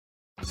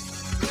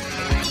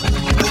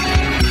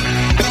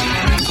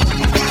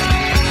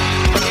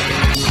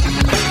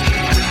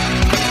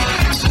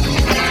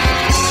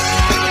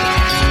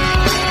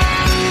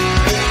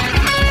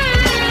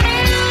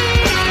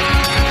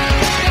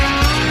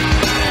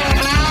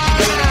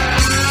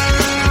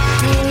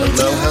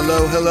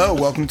Hello,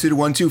 welcome to the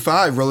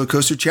 125 Roller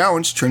Coaster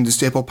Challenge, Trim to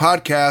Staple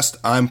podcast.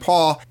 I'm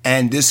Paul,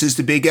 and this is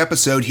the big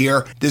episode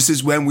here. This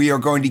is when we are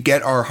going to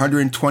get our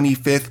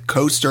 125th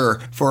coaster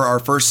for our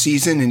first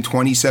season in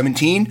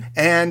 2017.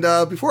 And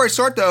before I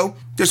start, though,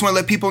 just want to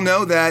let people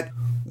know that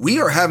we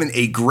are having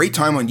a great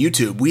time on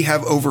YouTube. We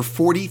have over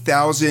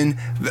 40,000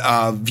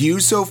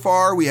 views so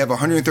far. We have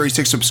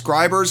 136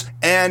 subscribers.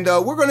 And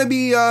we're going to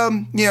be,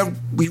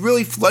 we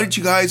really flooded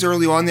you guys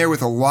early on there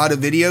with a lot of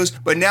videos.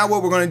 But now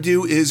what we're going to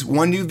do is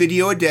 1 new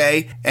video a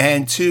day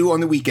and 2 on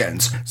the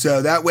weekends.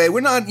 So that way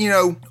we're not,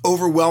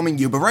 overwhelming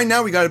you. But right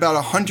now we got about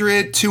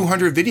 100,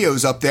 200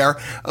 videos up there.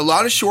 A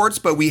lot of shorts,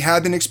 but we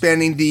have been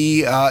expanding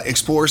the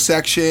Explore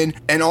section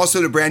and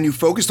also the brand new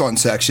Focused On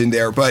section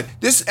there. But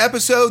this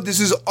episode, this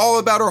is all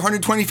about our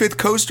 125th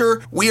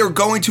coaster. We are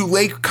going to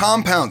Lake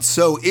Compounce.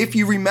 So if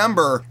you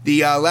remember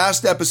the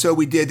last episode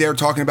we did there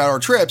talking about our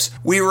trips,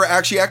 we were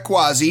actually at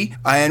Quasi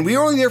and we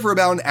were only there for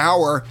about an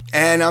hour.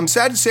 And I'm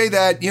sad to say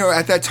that,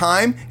 at that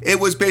time, it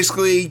was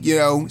basically,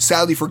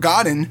 sadly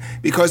forgotten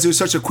because it was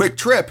such a quick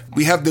trip.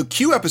 We have the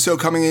Q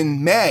episode coming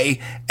in May,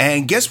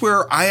 and guess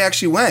where I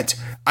actually went?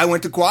 I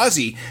went to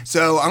Quasi.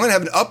 So I'm going to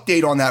have an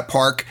update on that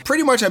park.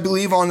 Pretty much, I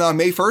believe on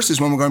May 1st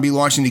is when we're going to be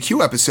launching the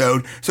Q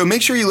episode. So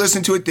make sure you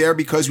listen to it there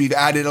because we've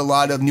added a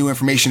lot of new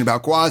information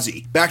about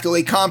Quasi. Back to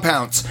Lake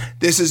Compounce.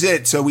 This is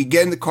it. So we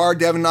get in the car,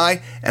 Devin and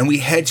I, and we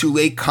head to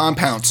Lake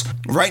Compounce.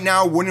 Right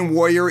now, Wooden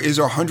Warrior is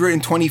our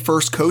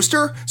 121st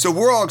coaster. So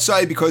we're all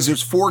excited because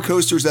there's 4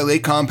 coasters at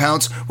Lake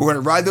Compounce. We're going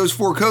to ride those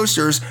 4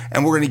 coasters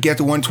and we're going to get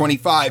to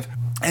 125.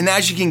 And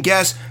as you can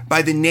guess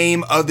by the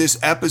name of this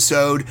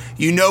episode,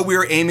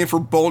 we're aiming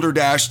for Boulder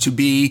Dash to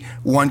be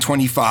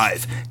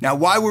 125. Now,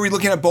 why were we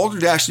looking at Boulder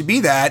Dash to be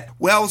that?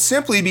 Well,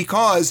 simply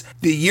because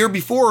the year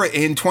before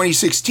in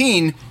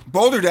 2016,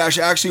 Boulder Dash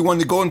actually won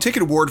the Golden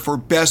Ticket Award for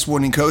Best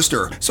Wooden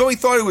Coaster. So we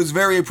thought it was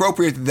very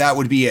appropriate that that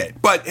would be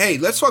it. But hey,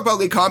 let's talk about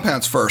Lake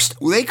Compounce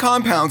first. Lake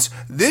Compounce,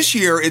 this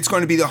year, it's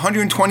going to be the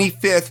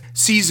 125th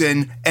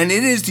season, and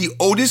it is the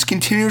oldest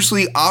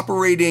continuously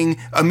operating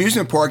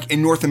amusement park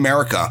in North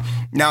America.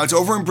 Now, it's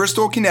over in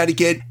Bristol,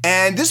 Connecticut,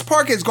 and this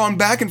park has gone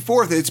back and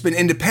forth. It's been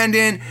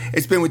independent.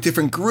 It's been with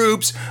different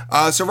groups.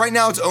 So right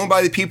now, it's owned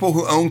by the people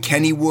who own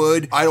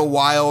Kennywood,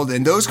 Idlewild,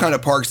 and those kind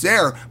of parks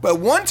there. But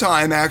one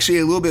time, actually,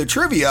 a little bit of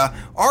trivia,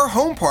 our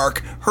home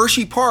park,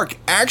 Hershey Park,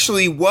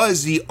 actually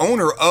was the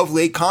owner of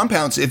Lake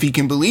Compounce, if you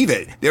can believe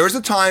it. There was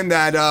a time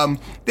that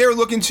they were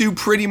looking to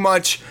pretty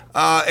much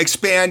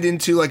expand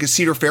into like a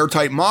Cedar Fair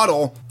type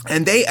model,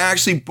 and they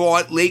actually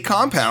bought Lake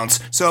Compounce.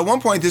 So at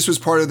one point, this was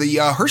part of the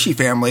Hershey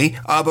family,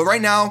 but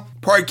right now,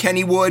 part of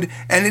Kennywood,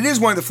 and it is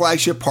one of the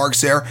flagship parks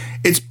there.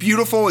 It's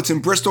beautiful. It's in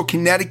Bristol,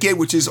 Connecticut,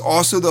 which is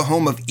also the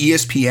home of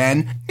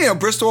ESPN.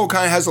 Bristol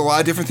kind of has a lot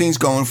of different things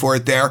going for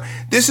it there.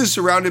 This is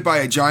surrounded by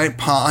a giant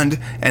pond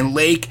and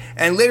lake,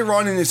 and later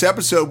on in this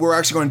episode, we're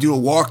actually going to do a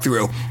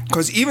walkthrough,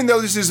 because even though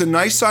this is a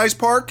nice size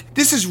park,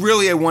 this is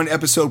really a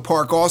 1-episode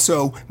park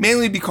also,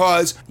 mainly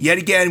because, yet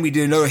again, we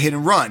did another hit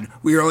and run.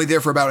 We were only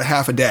there for about a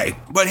half a day.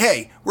 But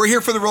hey, we're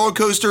here for the roller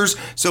coasters,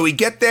 so we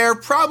get there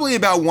probably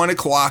about 1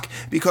 o'clock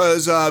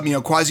because,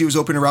 Quasi was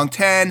open around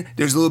 10.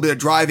 There's a little bit of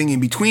driving in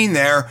between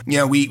there.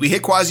 We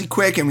hit Quasi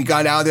quick and we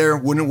got out of there.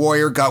 Wooden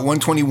Warrior got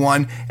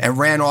 121 and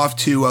ran off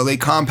to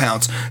Lake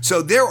Compounce.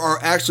 So there are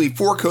actually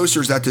 4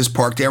 coasters at this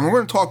park there, and we're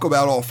going to talk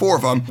about all 4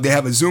 of them. They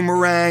have a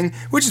Zoomerang,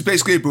 which is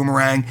basically a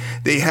boomerang.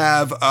 They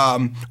have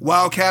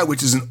Wildcat,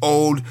 which is an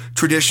old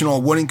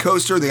traditional wooden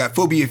coaster. They got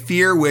Phobia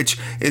Fear, which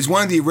is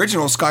one of the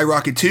original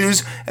Skyrocket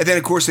 2s. And then,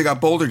 of course, they got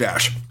Boulder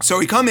Dash. So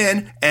we come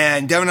in,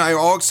 and Devin and I are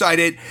all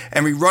excited,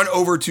 and we run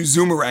over to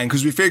Zoomerang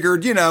because we figured,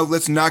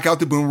 let's knock out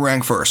the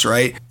boomerang first,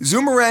 right?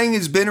 Zoomerang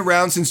has been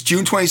around since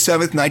June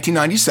 27th,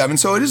 1997,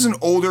 so it is an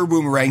older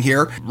boomerang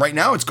here. Right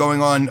now, it's going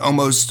on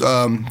almost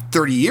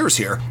 30 years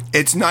here.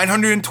 It's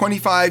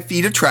 925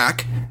 feet of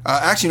track.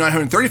 Actually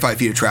 935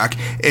 feet of track.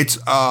 It's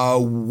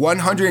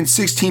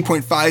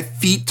 116.5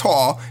 feet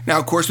tall. Now,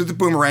 of course, with the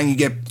boomerang, you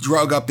get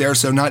drug up there,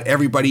 so not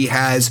everybody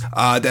has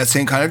that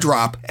same kind of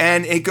drop.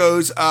 And it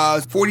goes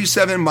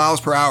 47 miles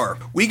per hour.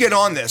 We get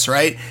on this,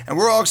 right? And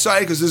we're all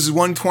excited because this is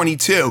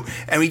 122.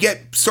 And we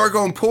start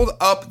going pulled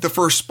up the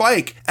first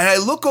spike. And I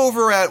look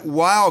over at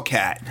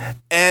Wildcat,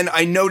 and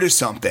I notice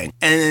something.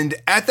 And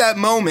at that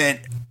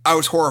moment, I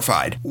was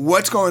horrified.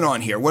 What's going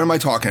on here? What am I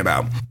talking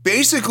about?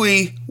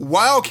 Basically,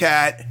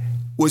 Wildcat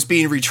was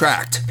being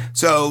retracked.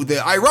 So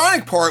the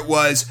ironic part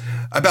was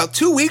about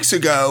 2 weeks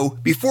ago,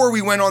 before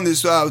we went on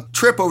this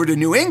trip over to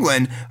New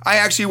England, I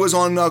actually was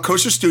on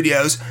Coaster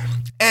Studios,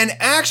 and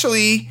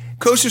actually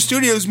Coaster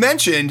Studios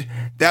mentioned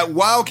that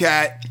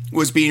Wildcat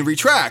was being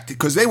retracted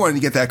because they wanted to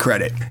get that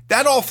credit.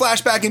 That all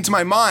flashed back into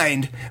my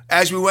mind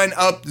as we went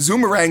up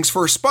Zoomerang's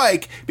first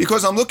spike,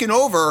 because I'm looking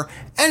over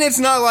and it's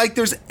not like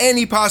there's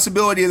any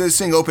possibility of this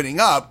thing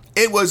opening up.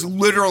 It was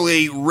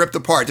literally ripped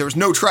apart. There was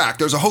no track.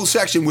 There was a whole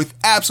section with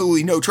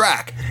absolutely no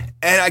track.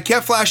 And I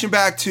kept flashing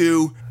back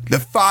to the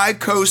 5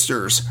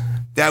 coasters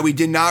that we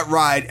did not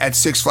ride at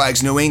Six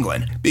Flags New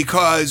England,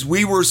 because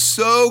we were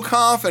so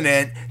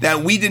confident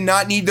that we did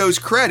not need those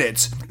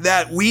credits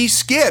that we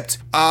skipped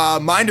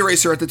Mind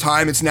Eraser at the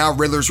time. It's now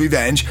Riddler's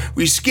Revenge.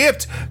 We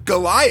skipped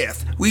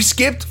Goliath. We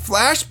skipped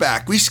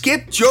Flashback. We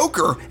skipped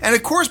Joker. And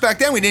of course, back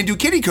then we didn't do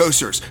kiddie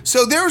coasters.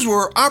 So there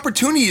were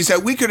opportunities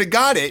that we could have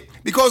got it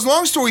because,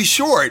 long story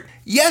short,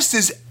 yes,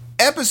 this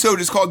episode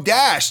is called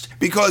Dashed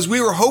because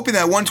we were hoping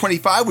that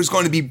 125 was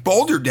going to be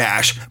Boulder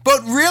Dash.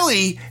 But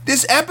really,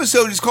 this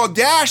episode is called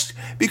Dashed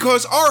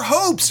because our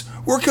hopes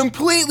were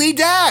completely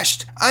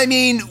dashed. I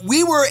mean,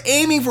 we were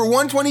aiming for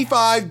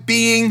 125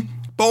 being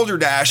Boulder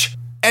Dash.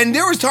 And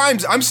there was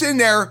times I'm sitting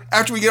there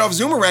after we get off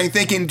Zoomerang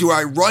thinking, do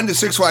I run to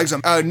Six Flags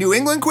New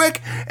England quick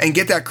and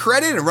get that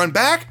credit and run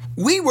back?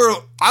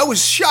 I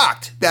was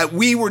shocked that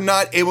we were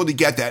not able to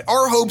get that.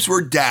 Our hopes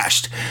were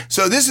dashed.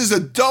 So this is a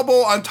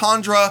double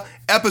entendre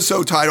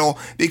episode title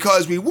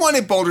because we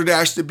wanted Boulder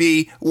Dash to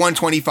be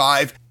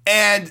 125.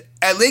 And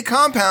at Lake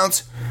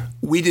Compounce,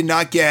 we did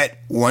not get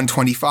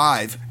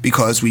 125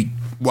 because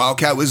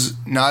Wildcat was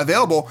not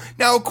available.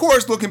 Now, of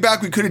course, looking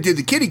back, we could have did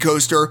the kiddie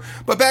coaster,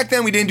 but back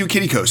then we didn't do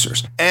kiddie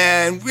coasters.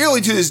 And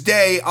really, to this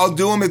day, I'll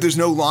do them if there's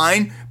no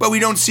line, but we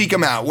don't seek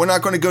them out. We're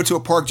not going to go to a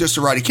park just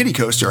to ride a kiddie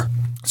coaster.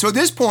 So at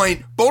this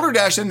point, Boulder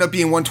Dash ended up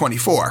being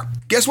 124.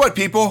 Guess what,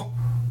 people?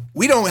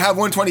 We don't have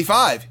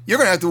 125. You're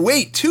going to have to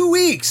wait 2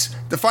 weeks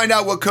to find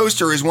out what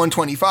coaster is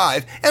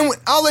 125. And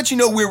I'll let you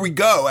know where we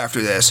go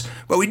after this.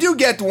 But we do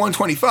get the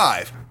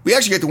 125. We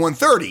actually get the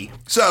 130.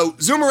 So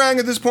Zoomerang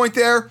at this point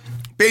there,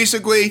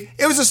 basically,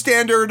 it was a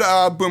standard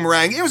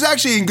boomerang. It was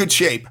actually in good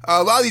shape.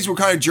 A lot of these were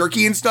kind of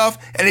jerky and stuff,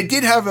 and it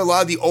did have a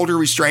lot of the older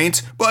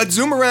restraints. But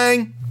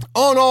Zoomerang,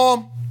 all in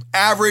all,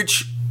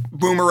 average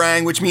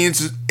boomerang, which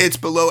means it's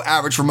below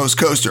average for most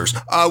coasters.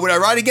 Would I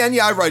ride again?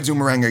 Yeah, I'd ride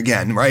Zoomerang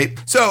again, right?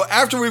 So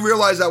after we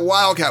realized that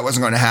Wildcat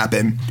wasn't going to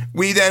happen,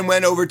 we then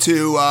went over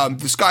to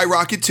the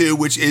Skyrocket 2,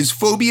 which is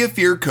Phobia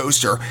Fear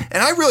Coaster.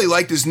 And I really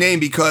like this name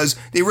because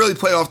they really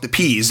play off the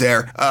P's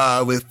there.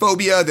 With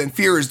Phobia, then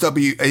Fear is Phear,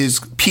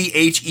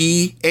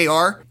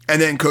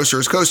 and then Coaster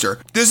is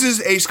Coaster. This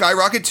is a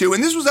Skyrocket 2,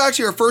 and this was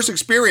actually our first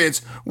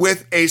experience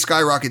with a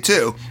Skyrocket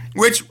 2,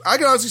 which I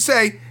can honestly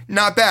say,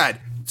 not bad.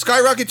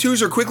 Skyrocket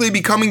 2s are quickly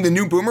becoming the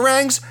new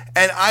boomerangs,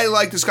 and I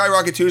like the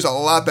Skyrocket 2s a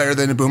lot better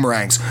than the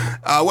boomerangs.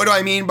 What do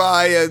I mean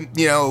by,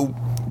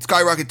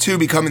 Skyrocket 2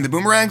 becoming the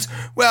boomerangs?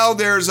 Well,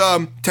 there's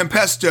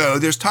Tempesto,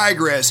 there's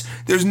Tigress,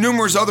 there's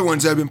numerous other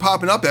ones that have been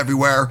popping up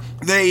everywhere.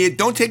 They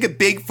don't take a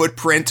big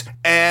footprint,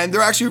 and they're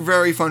actually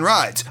very fun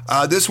rides.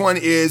 This one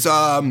is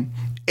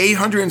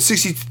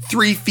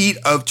 863 feet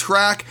of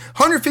track,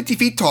 150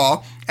 feet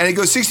tall, and it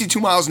goes 62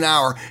 miles an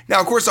hour. Now,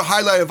 of course, the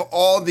highlight of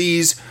all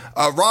these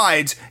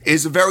rides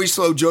is a very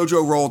slow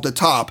JoJo roll at the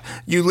top.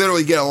 You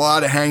literally get a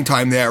lot of hang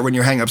time there when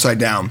you're hanging upside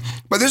down.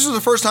 But this was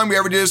the first time we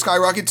ever did a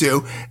Skyrocket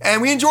 2, and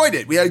we enjoyed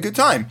it. We had a good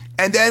time.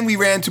 And then we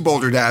ran to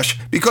Boulder Dash,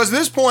 because at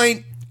this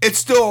point, it's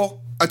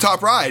still a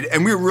top ride,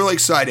 and we were really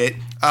excited.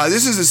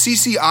 This is a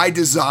CCI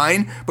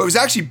design, but it was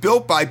actually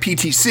built by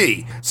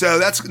PTC. So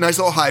that's a nice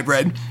little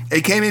hybrid.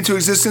 It came into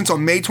existence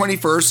on May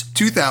 21st,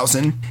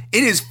 2000.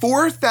 It is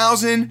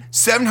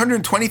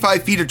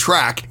 4,725 feet of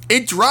track.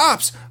 It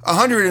drops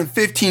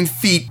 115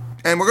 feet,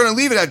 and we're going to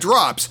leave it at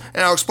drops,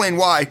 and I'll explain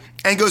why,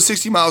 and goes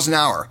 60 miles an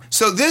hour.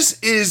 So this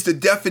is the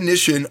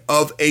definition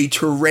of a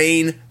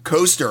terrain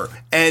coaster.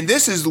 And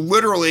this is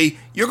literally,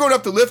 you're going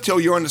up the lift hill,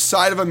 you're on the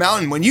side of a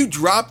mountain. When you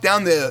drop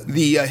down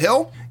the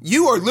hill,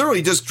 you are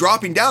literally just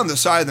dropping down the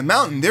side of the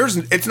mountain.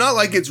 It's not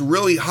like it's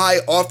really high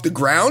off the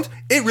ground.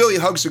 It really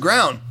hugs the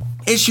ground.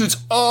 It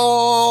shoots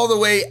all the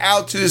way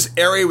out to this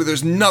area where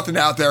there's nothing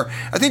out there.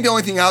 I think the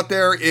only thing out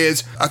there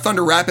is a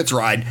Thunder Rapids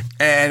ride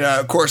and,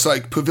 of course,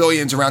 like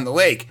pavilions around the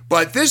lake.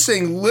 But this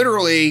thing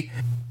literally,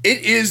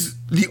 it is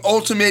the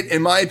ultimate,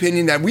 in my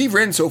opinion, that we've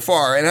ridden so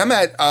far. And I'm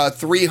at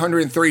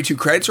 332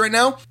 credits right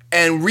now.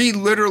 And we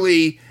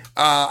literally,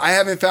 I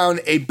haven't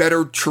found a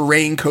better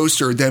terrain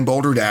coaster than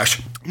Boulder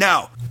Dash.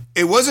 Now,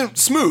 it wasn't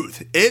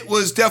smooth. It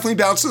was definitely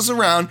bouncing us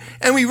around.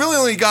 And we really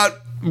only got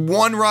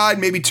one ride,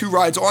 maybe two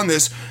rides on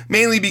this,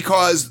 mainly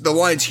because the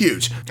line's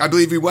huge. I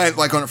believe we went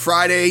like on a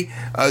Friday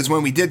is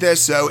when we did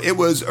this, so it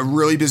was a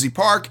really busy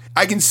park.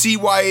 I can see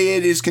why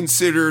it is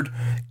considered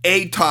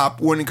a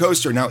top wooden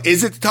coaster. Now,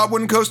 is it the top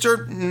wooden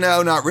coaster?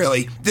 No, not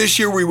really. This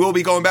year we will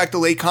be going back to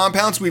Lake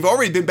Compounce. We've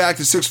already been back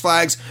to Six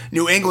Flags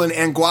New England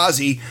and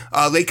Gwazi.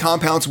 Lake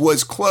Compounce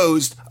was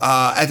closed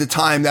at the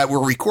time that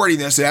we're recording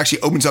this. It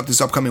actually opens up this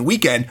upcoming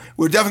weekend.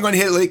 We're definitely going to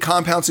hit Lake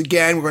Compounce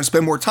again. We're going to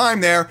spend more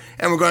time there,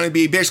 and we're going to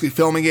be basically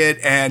filming it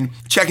and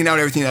checking out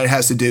everything that it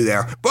has to do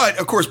there. But,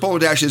 of course,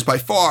 Boulder Dash is by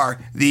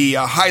far the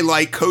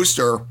highlight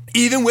coaster.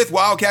 Even with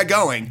Wildcat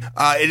going,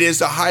 it is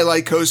the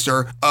highlight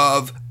coaster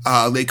of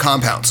Lake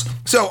Compounce.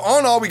 So all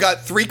in all, we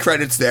got 3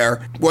 credits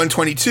there,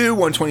 122,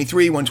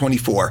 123,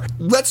 124.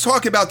 Let's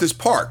talk about this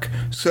park.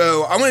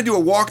 So I'm going to do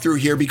a walkthrough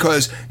here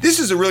because this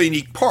is a really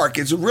unique park.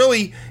 It's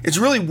really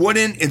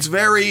wooden. It's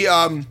very,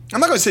 I'm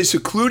not going to say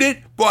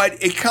secluded, but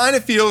it kind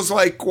of feels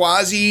like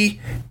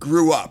Gwazi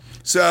grew up.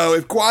 So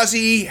if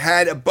Gwazi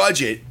had a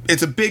budget,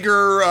 it's a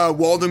bigger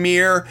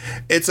Waldameer.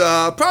 It's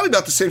probably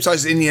about the same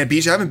size as Indiana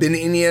Beach. I haven't been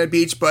to Indiana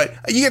Beach, but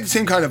you get the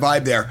same kind of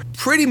vibe there.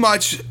 Pretty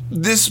much,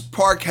 this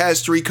park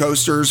has 4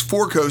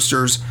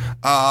 coasters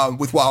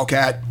with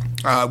Wildcat.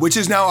 Which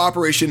is now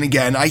operation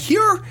again. I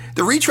hear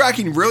the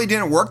retracking really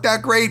didn't work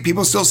that great.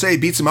 People still say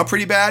it beats them up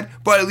pretty bad,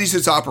 but at least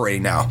it's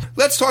operating now.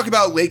 Let's talk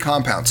about lake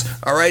compounds.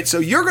 All right, so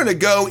you're going to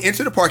go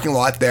into the parking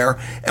lot there,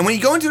 and when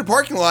you go into the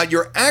parking lot,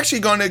 you're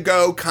actually going to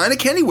go kind of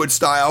Kennywood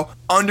style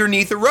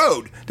underneath the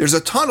road. There's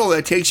a tunnel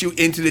that takes you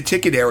into the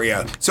ticket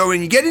area. So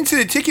when you get into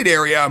the ticket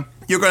area,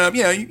 you're going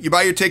to, you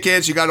buy your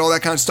tickets, you got all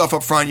that kind of stuff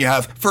up front, you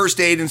have first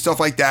aid and stuff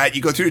like that.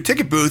 You go through the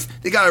ticket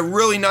booth, they got a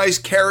really nice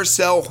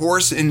carousel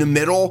horse in the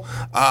middle,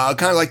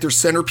 kind of like their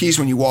centerpiece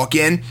when you walk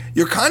in.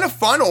 You're kind of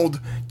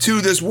funneled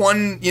to this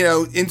one,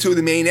 into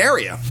the main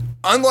area.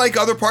 Unlike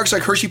other parks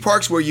like Hershey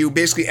Parks where you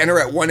basically enter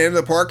at one end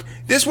of the park,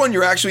 this one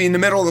you're actually in the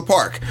middle of the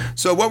park.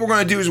 So what we're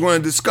going to do is we're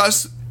going to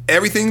discuss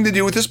everything to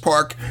do with this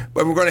park,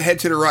 but we're going to head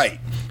to the right.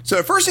 So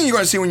the first thing you're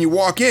going to see when you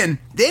walk in,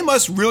 they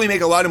must really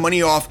make a lot of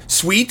money off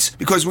sweets,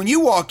 because when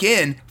you walk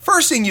in,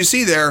 first thing you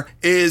see there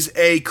is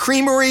a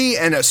creamery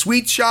and a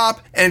sweet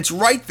shop, and it's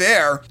right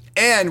there.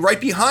 And right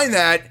behind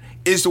that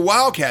is the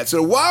Wildcat. So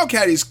the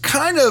Wildcat is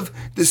kind of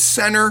the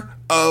center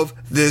of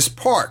this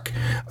park.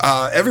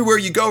 Everywhere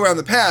you go around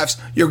the paths,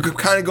 you're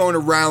kind of going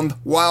around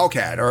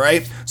Wildcat, all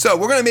right? So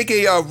we're going to make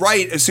a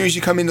right as soon as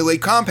you come into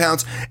Lake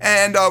Compounds,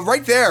 and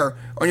right there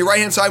on your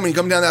right-hand side when you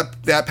come down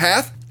that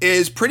path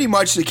is pretty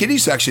much the kiddie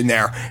section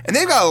there. And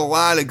they've got a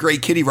lot of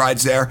great kiddie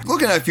rides there.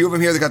 Looking at a few of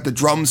them here, they got the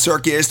drum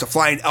circus, the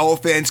flying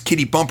elephants,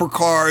 kiddie bumper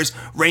cars,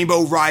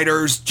 rainbow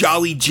riders,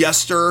 Jolly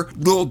Jester,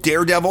 little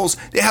daredevils.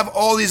 They have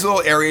all these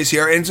little areas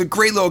here, and it's a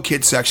great little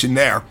kid section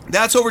there.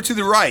 That's over to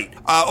the right.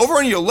 Over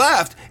on your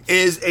left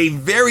is a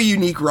very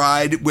unique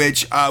ride,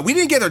 which we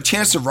didn't get a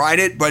chance to ride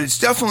it, but it's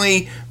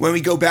definitely, when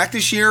we go back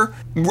this year,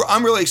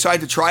 I'm really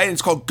excited to try it.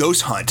 It's called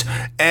Ghost Hunt.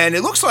 And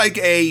it looks like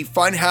a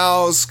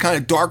funhouse kind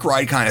of dark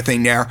ride kind of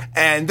thing there.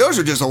 And those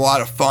are just a lot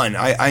of fun.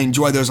 I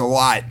enjoy those a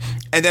lot.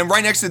 And then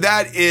right next to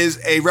that is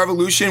a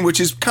Revolution, which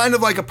is kind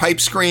of like a pipe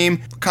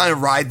scream kind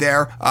of ride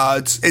there.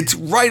 It's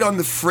right on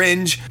the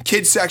fringe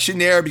kids section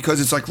there because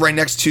it's like right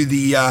next to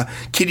the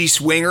kiddie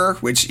swinger,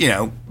 which,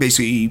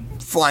 basically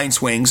flying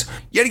swings.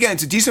 Yet again,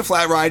 it's a decent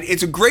flat ride.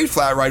 It's a great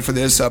flat ride for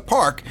this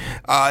park.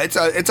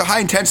 It's a high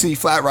intensity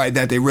flat ride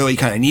that they really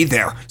kind of need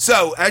there.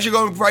 So as you're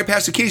going right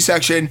past the kiddie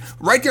section,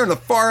 right there on the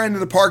far end of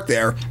the park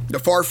there, the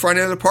far front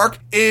end of the park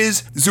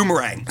is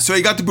Zoomerang. So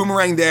you got the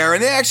Boomerang there,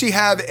 and they actually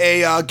have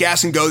a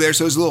Gas and Go there.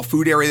 So there's a little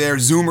food area there.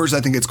 Zoomers, I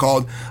think it's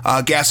called,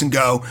 Gas and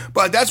Go.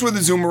 But that's where the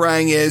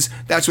Zoomerang is.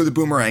 That's where the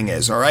Boomerang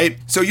is, all right?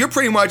 So you're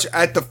pretty much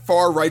at the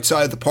far right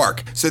side of the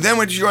park. So then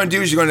what you're going to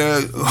do is you're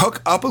going to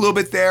hook up a little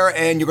bit there,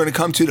 and you're going to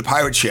come to the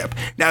pirate ship.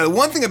 Now, the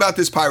one thing about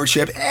this pirate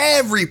ship,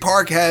 every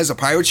park has a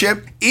pirate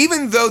ship.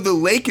 Even though the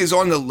lake is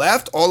on the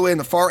left, all the way in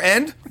the far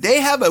end, they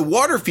have a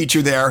water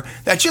feature there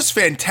that's just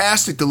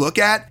fantastic to look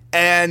at,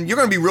 and you're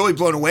going to be really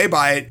blown away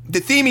by it. The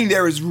theming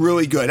there is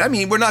really good. I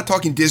mean, we're not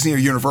talking Disney or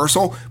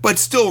Universal, but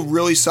still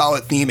really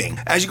solid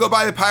theming. As you go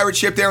by the pirate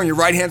ship there on your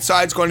right-hand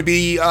side is going to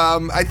be,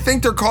 I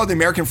think they're called the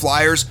American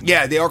Flyers.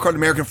 Yeah, they are called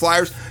American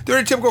Flyers.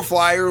 They're the typical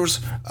flyers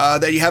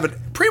that you have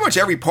at pretty much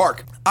every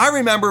park. I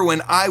remember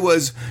when I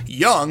was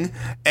young,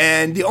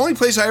 and the only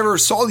place I ever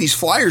saw these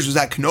flyers was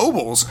at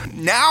Knoebels.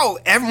 Now,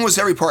 almost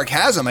every park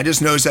has them. I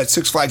just noticed that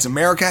Six Flags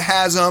America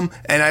has them,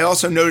 and I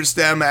also noticed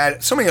them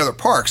at so many other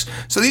parks.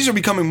 So these are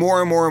becoming more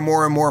and more and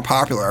more and more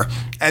popular.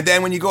 And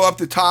then when you go up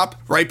the top,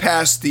 right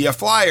past the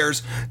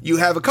flyers, you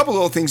have a couple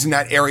little things in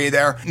that area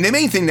there. And the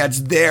main thing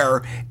that's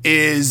there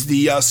is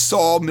the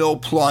Sawmill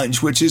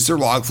Plunge, which is their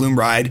log flume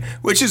ride,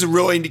 which is a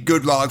really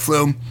good log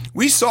flume.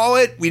 We saw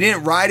it. We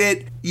didn't ride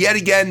it. Yet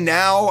again,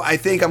 now I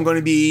think I'm going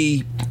to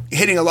be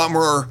hitting a lot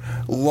more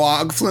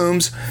log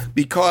flumes,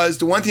 because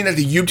the one thing that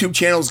the YouTube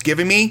channel is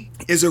giving me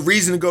is a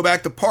reason to go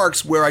back to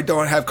parks where I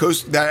don't have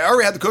that I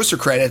already have the coaster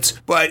credits,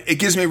 but it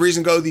gives me a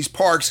reason to go to these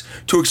parks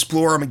to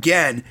explore them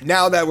again.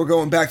 Now that we're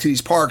going back to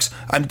these parks,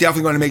 I'm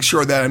definitely going to make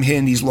sure that I'm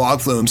hitting these log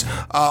flumes.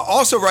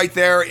 Also right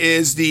there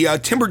is the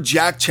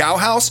Timberjack Chow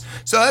House.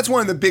 So that's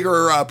one of the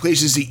bigger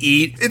places to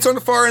eat. It's on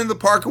the far end of the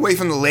park away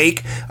from the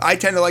lake. I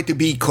tend to like to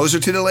be closer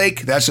to the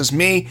lake. That's just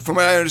me. From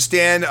what I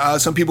understand,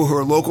 some people who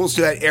are locals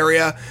to that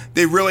area,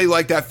 they really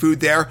like that food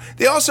there.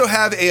 They also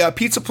have a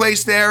pizza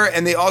place there,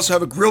 and they also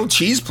have a grilled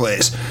cheese place.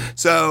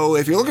 So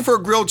if you're looking for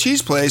a grilled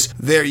cheese place,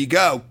 there you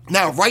go.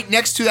 Now, right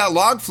next to that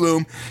log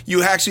flume,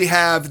 you actually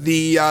have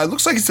the,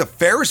 looks like it's a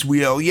Ferris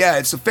wheel. Yeah,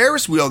 it's a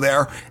Ferris wheel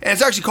there, and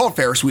it's actually called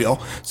Ferris wheel.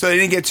 So they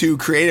didn't get too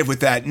creative with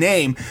that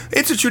name.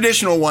 It's a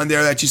traditional one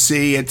there that you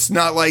see. It's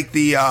not like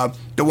the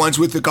ones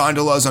with the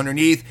gondolas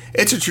underneath.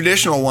 It's a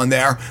traditional one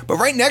there. But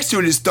right next to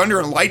it is Thunder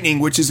and Lightning,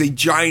 which is a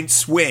giant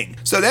swing.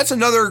 So that's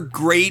another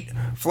great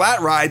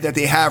flat ride that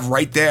they have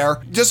right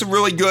there. Just a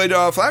really good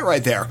flat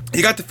ride there.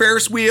 You got the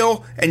Ferris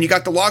wheel, and you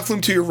got the log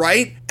flume to your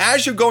right,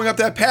 as you're going up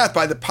that path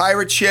by the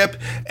pirate ship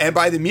and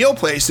by the meal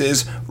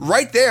places,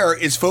 right there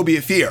is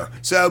Phobia Fear.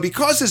 So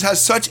because this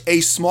has such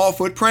a small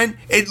footprint,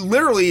 it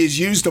literally is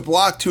used to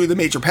block two of the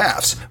major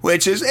paths,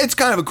 which is, it's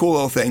kind of a cool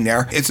little thing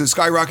there. It's a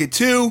Skyrocket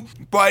 2,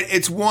 but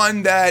it's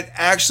one that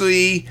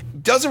actually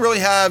doesn't really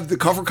have the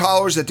comfort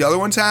collars that the other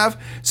ones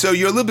have, so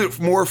you're a little bit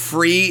more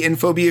free in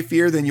Phobia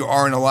Fear than you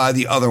are in a lot of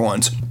the other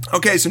ones.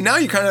 Okay, so now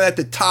you're kind of at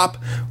the top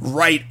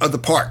right of the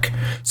park.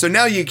 So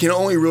now you can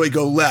only really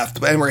go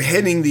left, and we're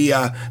hitting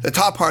the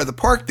top part of the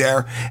park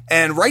there,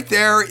 and right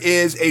there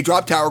is a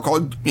drop tower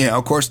called,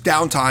 of course,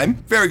 Downtime.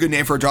 Very good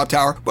name for a drop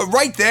tower. But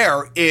right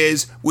there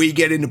is where you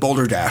get into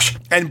Boulder Dash.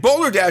 And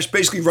Boulder Dash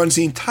basically runs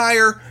the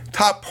entire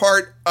top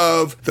part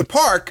of the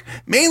park,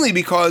 mainly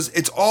because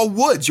it's all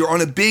woods. You're on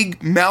a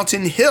big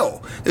mountain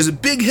hill. There's a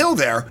big hill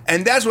there,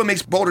 and that's what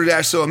makes Boulder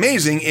Dash so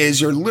amazing,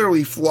 is you're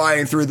literally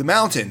flying through the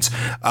mountains.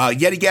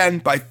 Yet again,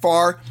 by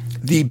far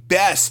the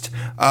best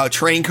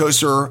train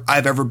coaster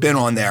I've ever been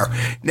on there.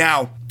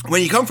 Now,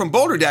 when you come from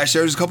Boulder Dash,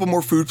 there's a couple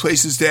more food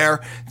places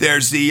there.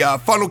 There's the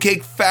Funnel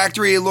Cake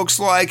Factory, it looks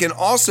like, and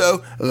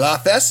also La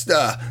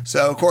Festa.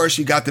 So, of course,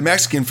 you got the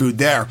Mexican food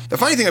there. The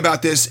funny thing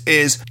about this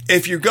is,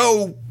 if you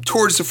go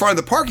towards the front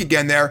of the park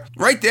again there,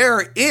 right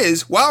there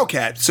is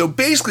Wildcat. So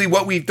basically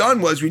what we've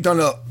done was we've done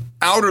a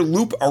outer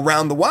loop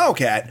around the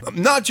Wildcat.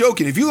 I'm not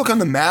joking. If you look on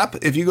the map,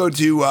 if you go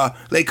to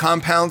Lake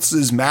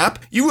Compounce's map,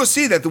 you will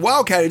see that the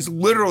Wildcat is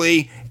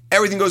literally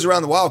everything goes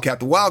around the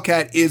Wildcat. The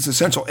Wildcat is the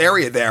central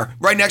area there.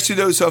 Right next to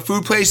those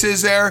food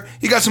places there,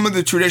 you got some of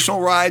the traditional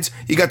rides.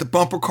 You got the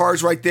bumper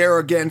cars right there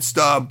against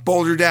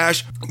Boulder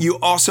Dash. You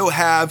also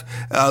have,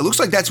 looks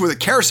like that's where the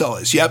carousel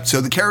is. Yep,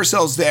 so the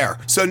carousel's there.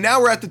 So now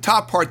we're at the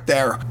top part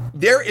there.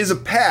 There is a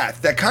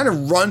path that kind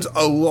of runs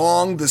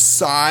along the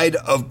side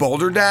of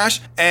Boulder Dash,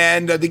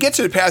 and to get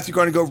to the path, you're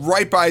going to go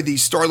right by the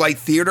Starlight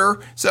Theater.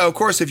 So, of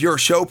course, if you're a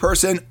show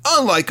person,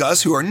 unlike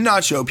us who are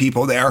not show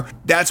people there,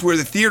 that's where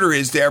the theater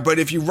is there. But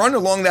if you run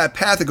along that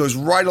path that goes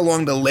right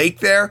along the lake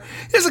there,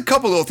 there's a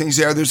couple little things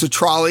there. There's a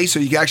trolley, so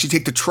you can actually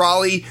take the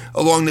trolley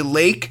along the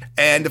lake.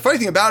 And the funny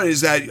thing about it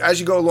is that as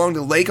you go along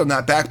the lake on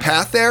that back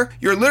path there,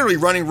 you're literally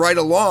running right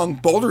along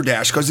Boulder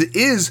Dash, because it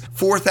is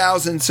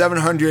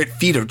 4,700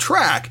 feet of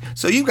track.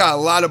 So you've got a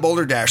lot of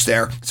Boulder Dash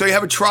there. So you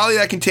have a trolley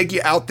that can take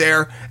you out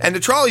there, and the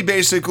trolley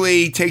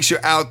basically takes you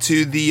out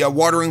to the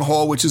watering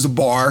hole, which is a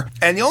bar.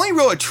 And the only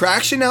real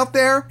attraction out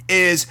there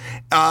is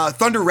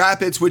Thunder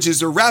Rapids, which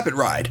is a rapid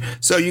ride.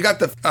 So you got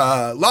the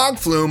log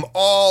flume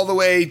all the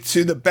way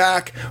to the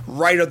back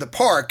right of the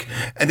park,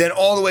 and then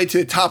all the way to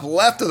the top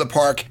left of the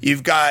park,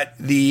 you've got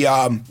the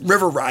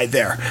river ride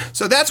there.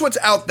 So that's what's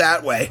out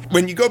that way.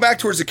 When you go back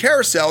towards the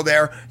carousel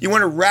there, you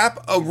want to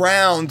wrap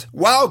around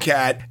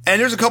Wildcat,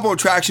 and there's a couple of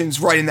attractions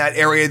right in that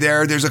area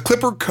there. There's a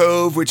Clipper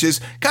Cove, which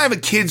is kind of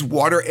a kids'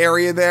 water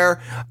area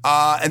there.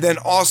 And then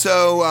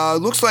also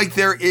looks like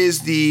there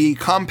is the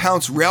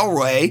Compounce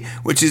Railway,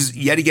 which is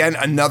yet again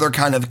another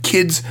kind of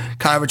kids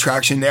kind of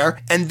attraction there.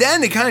 And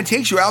then it kind of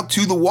takes you out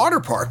to the water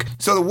park.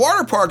 So the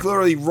water park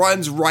literally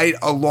runs right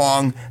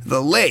along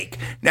the lake.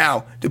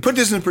 Now, to put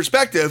this in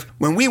perspective,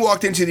 when we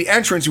walked into the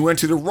entrance, we went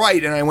to the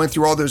right, and I went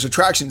through all those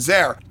attractions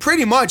there.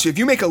 Pretty much, if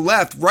you make a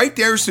left, right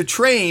there's the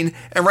train,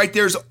 and right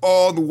there's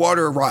all the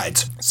water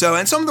rides. So,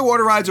 and some of the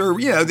water rides are,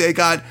 they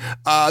got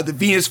the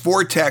Venus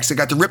Vortex, they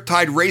got the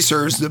Riptide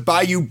Racers, the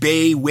Bayou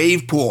Bay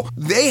Wave Pool.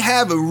 They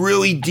have a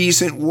really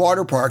decent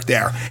water park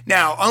there.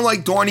 Now,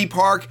 unlike Dorney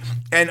Park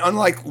and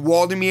unlike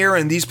Waldameer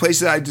and these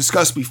places I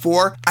discussed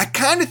before, I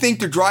kind of think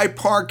the dry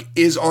park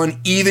is on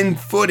even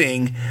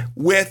footing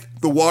with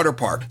the water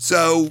park.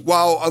 So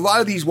while a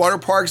lot of these water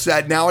parks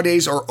that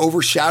nowadays are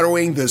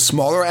overshadowing the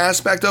smaller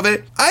aspect of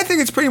it, I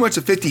think it's pretty much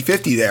a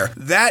 50-50 there.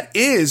 That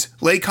is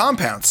Lake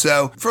Compounce.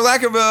 So for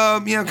lack of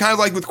kind of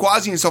like with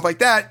Quasi and stuff like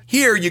that,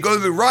 here you go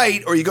to the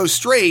right or you go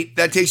straight,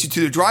 that takes you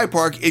to the dry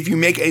park. If you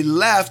make a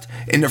left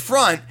in the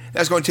front,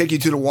 that's going to take you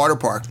to the water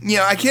park.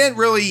 I can't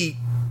really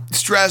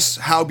stress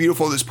how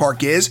beautiful this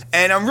park is,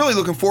 and I'm really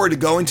looking forward to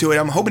going to it.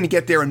 I'm hoping to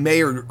get there in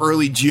May or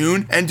early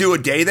June and do a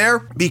day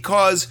there,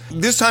 because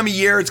this time of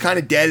year it's kind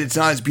of dead. It's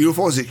not as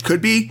beautiful as it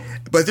could be,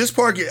 but this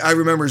park I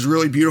remember is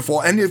really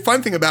beautiful. And the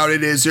fun thing about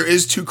it is there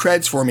is 2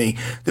 creds for me.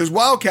 There's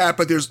Wildcat,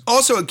 but there's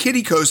also a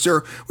kiddie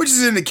coaster, which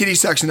is in the kiddie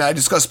section that I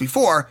discussed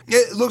before.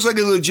 It looks like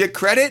a legit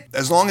credit,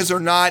 as long as they're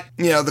not,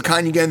 the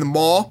kind you get in the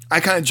mall. I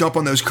kind of jump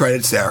on those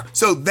credits there.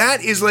 So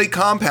that is Lake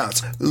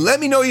Compounce. Let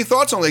me know your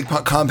thoughts on Lake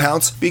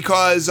Compounce,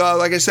 because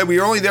like I said, we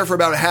were only there for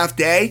about a half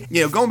day.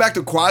 Going back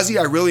to Quasi,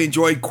 I really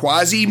enjoyed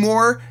Quasi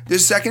more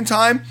this second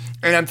time.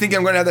 And I'm thinking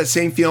I'm going to have that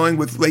same feeling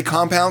with Lake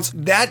Compounce.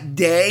 That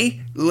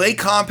day, Lake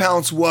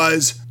Compounce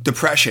was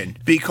depression,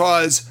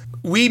 because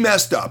we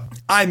messed up.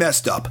 I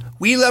messed up.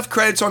 We left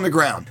credits on the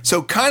ground.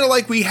 So kind of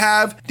like we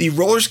have the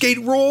roller skate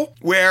rule,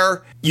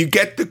 where you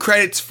get the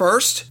credits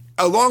first,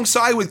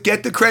 alongside with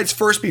get the credits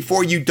first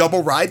before you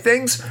double ride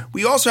things,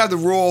 we also have the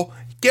rule,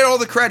 get all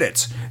the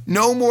credits.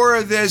 No more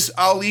of this,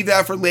 I'll leave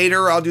that for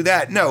later, I'll do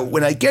that. No,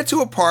 when I get to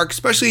a park,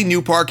 especially a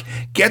new park,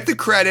 get the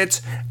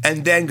credits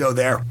and then go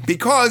there.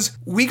 Because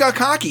we got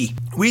cocky.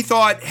 we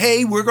thought,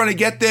 hey, we're going to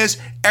get this.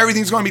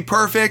 Everything's going to be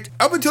perfect.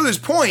 Up until this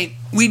point,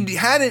 we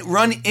hadn't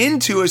run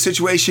into a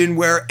situation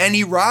where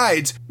any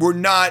rides were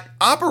not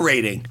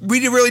operating.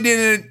 We really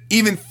didn't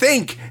even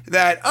think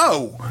that,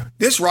 oh,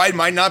 this ride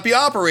might not be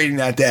operating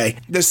that day.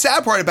 The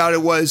sad part about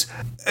it was,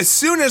 as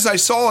soon as I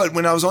saw it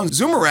when I was on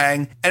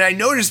Zoomerang and I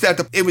noticed that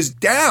it was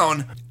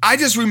down, I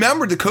just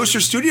remembered the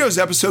Coaster Studios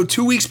episode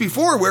 2 weeks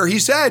before where he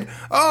said,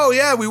 oh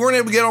yeah, we weren't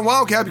able to get on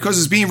Wildcat because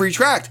it's being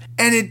retracked.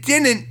 And it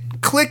didn't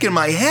click in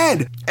my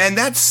head. And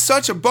that's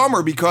such a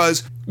bummer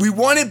because we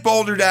wanted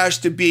Boulder Dash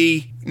to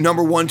be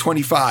number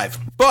 125.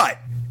 But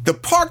the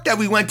park that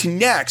we went to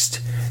next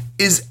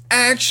is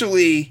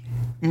actually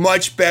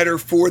much better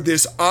for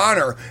this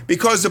honor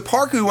because the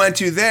park we went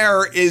to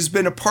there has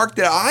been a park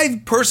that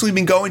I've personally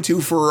been going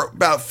to for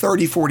about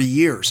 30, 40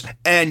 years.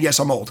 And yes,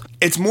 I'm old.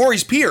 It's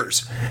Morey's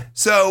Piers.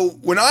 So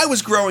when I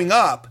was growing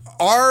up,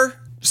 our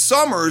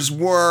summers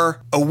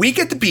were a week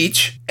at the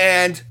beach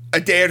and a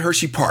day at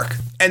Hershey Park.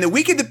 And the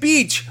week at the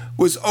beach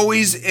was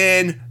always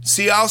in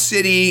Sea Isle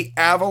City,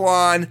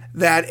 Avalon,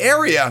 that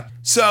area.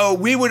 So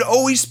we would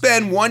always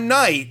spend one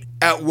night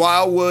at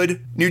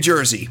Wildwood, New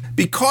Jersey.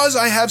 Because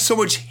I have so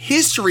much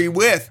history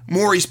with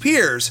Morey's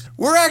Piers,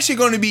 we're actually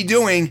going to be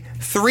doing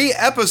 3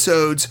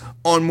 episodes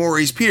on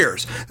Morey's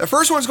Piers. The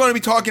first one's going to be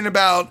talking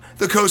about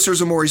the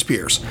coasters of Morey's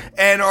Piers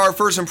and our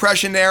first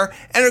impression there.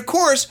 And of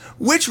course,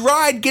 which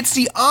ride gets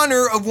the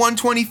honor of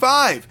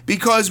 125?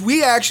 Because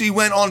we actually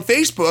went on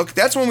Facebook.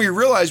 That's when we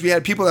realized we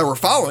had people that were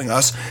following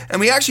us. And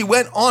we actually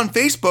went on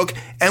Facebook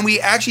and we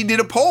actually did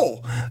a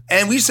poll.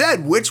 And we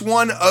said, which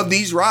one of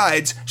these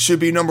rides should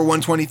be number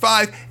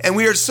 125? And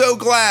we are so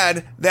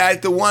glad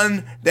that the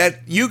one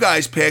that you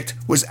guys picked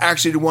was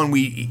actually the one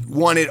we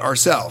wanted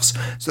ourselves.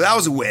 So that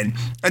was a win.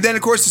 And then,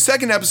 of course, the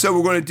second episode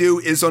we're going to do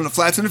is on the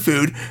Flats and the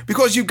Food.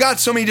 Because you've got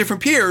so many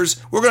different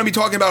piers, we're going to be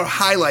talking about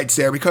highlights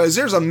there because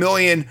there's a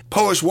million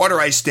Polish water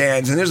ice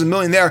stands and there's a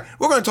million there.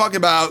 We're going to talk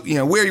about,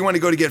 where you want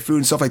to go to get food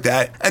and stuff like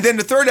that. And then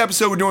the third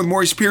episode we're doing with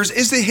Morey's Piers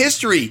is the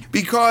history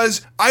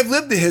because I've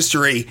lived the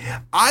history.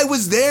 I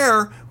was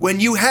there when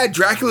you had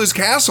Dracula's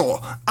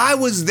Castle. I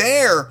was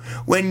there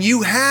when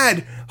you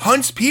had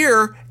Hunt's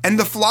Pier and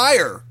the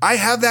Flyer. I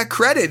have that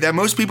credit that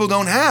most people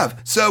don't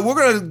have. So we're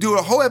going to do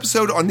a whole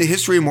episode on the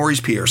history of Morey's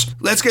Piers.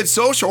 Let's get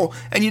social.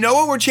 And you know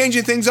what? We're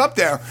changing things up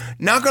there.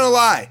 Not going to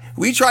lie.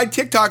 We tried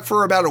TikTok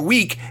for about a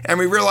week and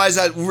we realized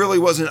that really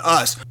wasn't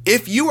us.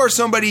 If you are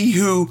somebody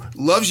who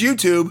loves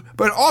YouTube,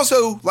 but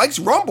also likes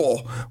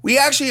Rumble, we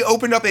actually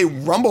opened up a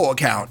Rumble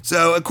account.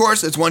 So of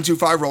course it's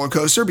 125 Roller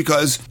Coaster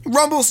because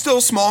Rumble's still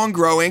small and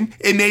growing.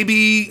 It may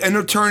be an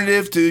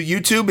alternative to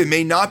YouTube. It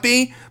may not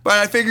be, but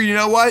I figured, you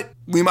know what?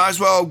 We might as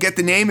well get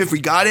the name if we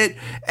got it.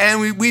 And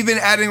we've been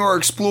adding our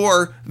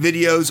Explore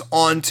videos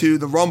onto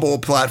the Rumble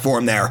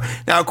platform there.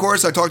 Now, of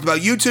course, I talked about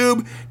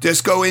YouTube.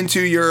 Just go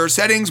into your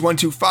settings,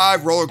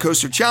 125 Roller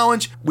Coaster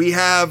Challenge. We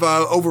have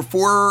over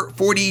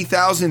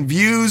 40,000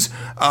 views,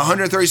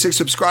 136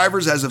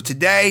 subscribers as of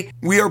today.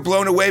 We are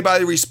blown away by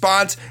the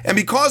response. And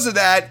because of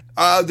that,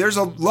 there's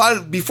a lot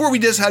of, before we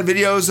just had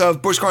videos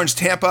of Busch Gardens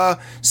Tampa,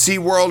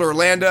 SeaWorld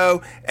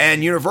Orlando,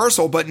 and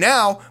Universal, but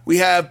now we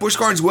have Busch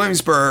Gardens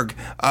Williamsburg,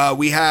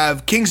 we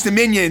have King's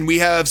Dominion, we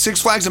have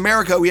Six Flags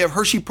America, we have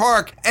Hershey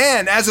Park,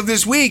 and as of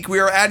this week, we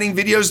are adding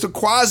videos to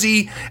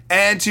Quasi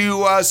and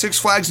to Six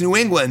Flags New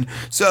England.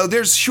 So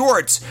there's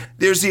shorts,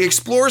 there's the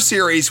Explore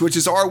series, which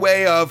is our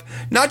way of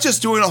not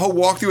just doing a whole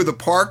walkthrough of the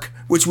park,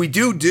 which we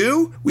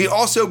do. We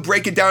also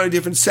break it down into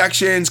different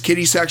sections,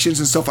 kiddie sections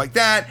and stuff like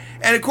that.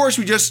 And of course,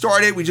 we just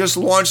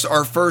launched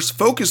our first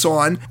Focus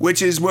On,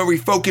 which is where we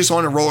focus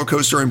on a roller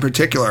coaster in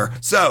particular.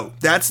 So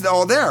that's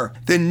all there.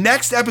 The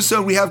next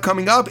episode we have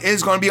coming up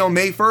is going to be on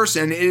May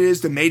 1st, and it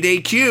is the May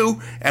Day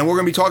Q. And we're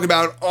going to be talking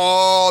about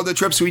all the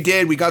trips we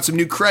did. We got some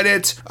new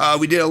credits.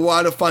 We did a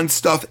lot of fun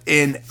stuff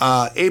in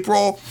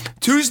April.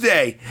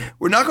 Tuesday,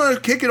 we're not going to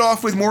kick it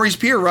off with Morey's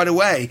Pier right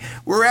away.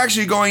 We're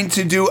actually going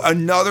to do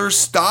another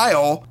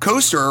style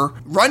coaster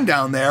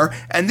rundown there,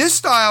 and this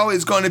style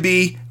is going to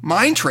be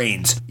mine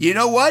trains. You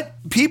know what?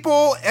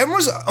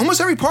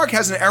 Almost every park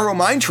has an Aero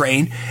mine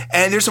train,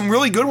 and there's some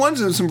really good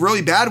ones and some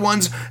really bad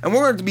ones, and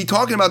we're going to be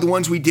talking about the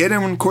ones we did,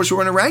 and of course we're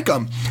going to rank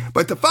them.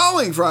 But the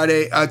following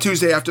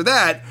Tuesday after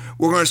that,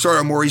 we're going to start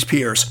on Morey's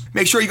Piers.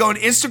 Make sure you go on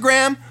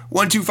Instagram,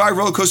 125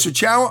 Roller Coaster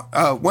Channel,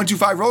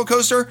 125 Roller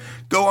Coaster.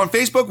 Go on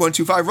Facebook,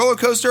 125 Roller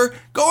Coaster.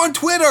 Go on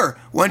Twitter,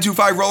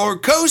 125 Roller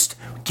Coast.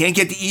 Can't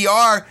get the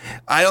ER.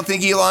 I don't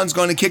think Elon's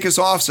going to kick us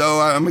off, so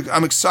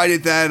I'm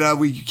excited that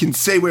we can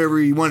say whatever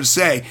we want to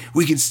say.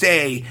 We can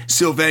stay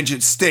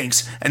Sylvengeance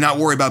stinks and not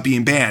worry about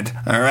being banned.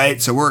 All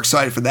right, so we're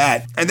excited for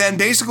that. And then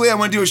basically, I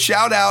want to do a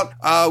shout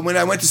out when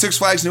I went to Six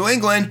Flags New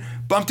England.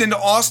 Bumped into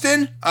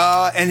Austin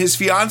and his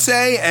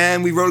fiance,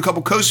 and we rode a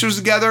couple coasters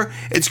together.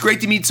 It's great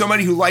to meet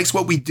somebody who likes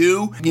what we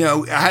do.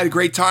 I had a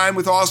great time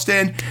with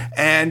Austin,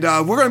 and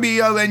we're going to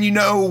be letting you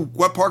know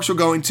what parks we're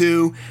going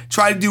to,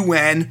 try to do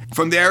when.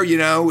 From there,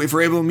 if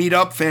we're able to meet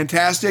up,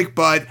 fantastic,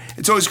 but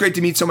it's always great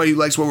to meet somebody who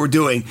likes what we're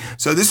doing.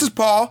 So this is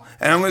Paul,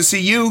 and I'm going to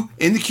see you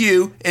in the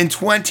queue in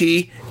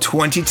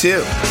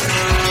 2022.